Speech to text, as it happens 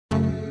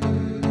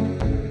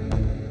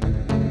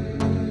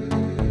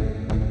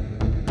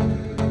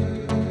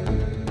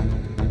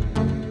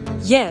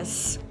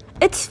Yes,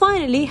 it's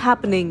finally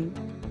happening.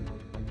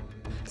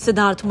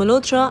 Sidharth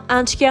Malhotra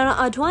and Kiara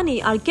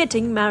Advani are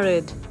getting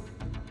married.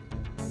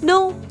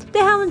 No, they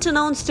haven't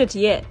announced it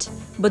yet,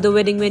 but the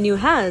wedding venue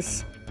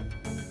has.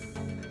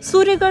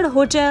 Suryagarh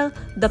Hotel,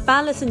 the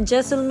palace in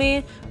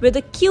Jaisalmer, where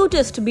the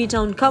cutest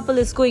B-town couple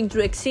is going to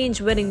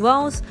exchange wedding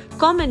vows,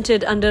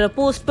 commented under a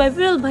post by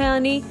Viral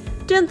Bhayani,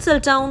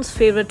 Tinseltown's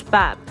favorite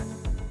pap.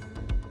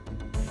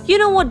 You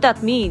know what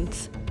that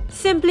means?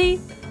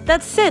 Simply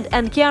that Sid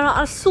and Kiara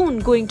are soon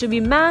going to be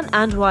man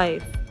and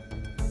wife.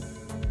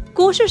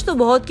 कोशिश तो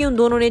बहुत की उन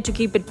दोनों ने to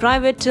keep it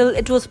private till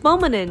it was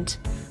permanent,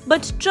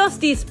 but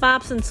trust these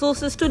paps and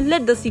sources to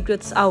let the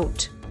secrets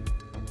out.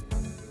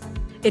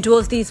 It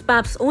was these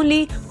paps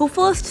only who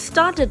first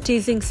started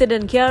teasing Sid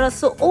and Kiara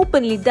so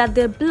openly that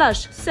their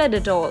blush said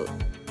it all.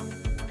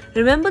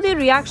 Remember their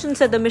reactions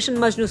at the Mission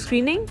Majnu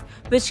screening,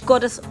 which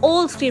got us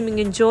all screaming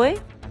in joy?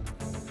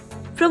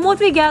 From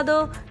what we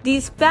gather,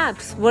 these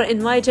paps were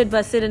invited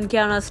by Sid and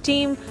Kiara's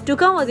team to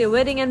cover their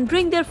wedding and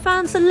bring their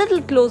fans a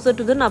little closer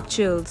to the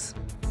nuptials.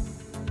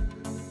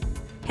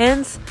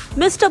 Hence,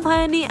 Mr.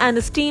 Bhayani and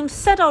his team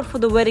set out for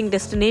the wedding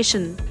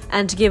destination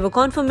and gave a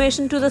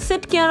confirmation to the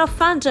SidKiara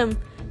phantom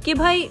कि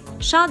भाई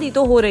शादी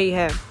तो हो रही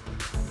है.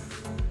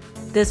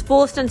 This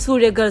post and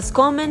Suryagarh's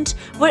comment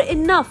were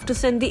enough to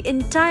send the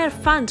entire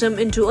phantom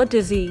into a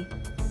tizzy.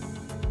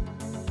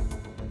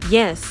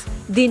 Yes,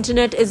 the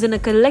internet is in a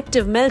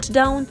collective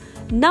meltdown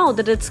now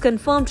that it's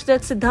confirmed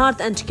that Sidharth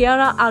and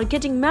Kiara are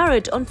getting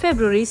married on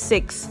February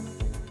 6.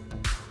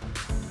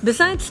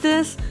 Besides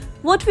this,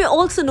 what we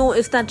also know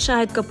is that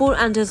Shahid Kapoor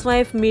and his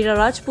wife Meera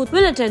Rajput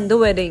will attend the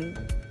wedding.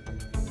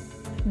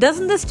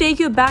 Doesn't this take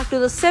you back to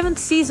the 7th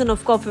season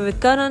of Coffee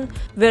with Karan,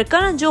 where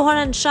Karan, Johar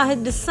and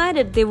Shahid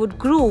decided they would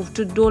groove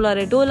to Dola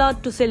Re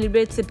Dola to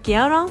celebrate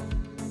SidKiara?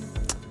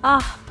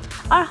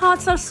 Our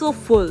hearts are so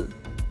full.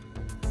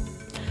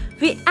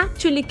 We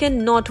actually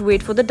cannot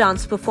wait for the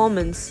dance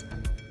performance.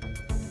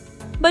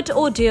 But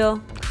oh dear,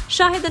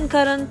 Shahid and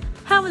Karan,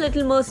 have a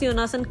little mercy on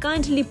us and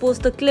kindly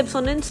post the clips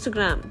on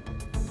Instagram.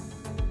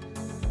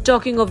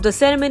 Talking of the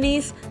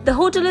ceremonies, the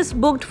hotel is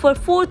booked for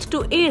 4th to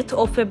 8th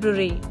of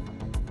February.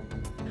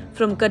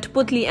 From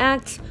Katputli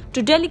acts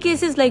to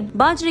delicacies like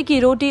bajre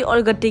ki roti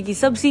or gatte ki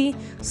sabzi,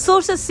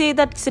 sources say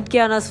that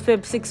SidKiara's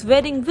Feb 6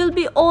 wedding will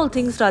be all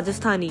things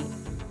Rajasthani.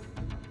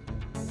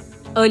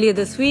 Earlier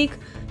this week,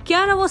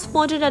 Kiara was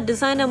spotted at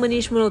designer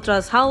Manish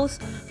Malhotra's house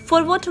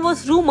for what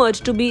was rumored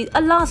to be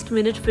a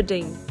last-minute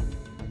fitting.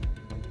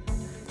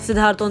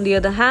 Sidharth, on the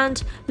other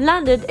hand,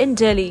 landed in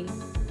Delhi.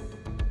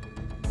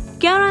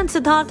 Kiara and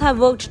Sidharth have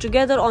worked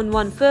together on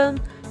one film,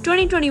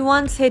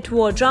 2021's hit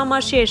war drama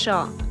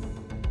Shesha.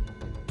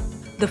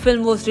 The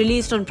film was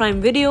released on Prime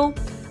Video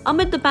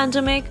amid the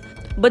pandemic,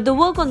 but the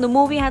work on the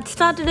movie had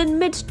started in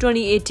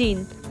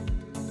mid-2018.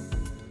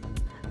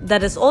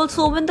 That is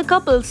also when the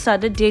couple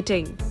started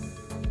dating.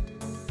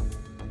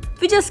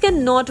 We just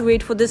cannot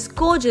wait for this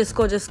gorgeous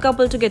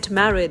couple to get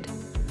married.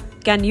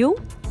 Can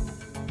you?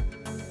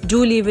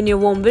 Do leave in your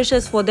warm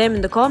wishes for them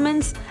in the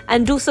comments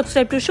and do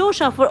subscribe to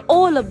Shosha for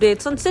all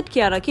updates on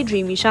SidKiara ki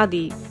dreamy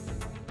shaadi.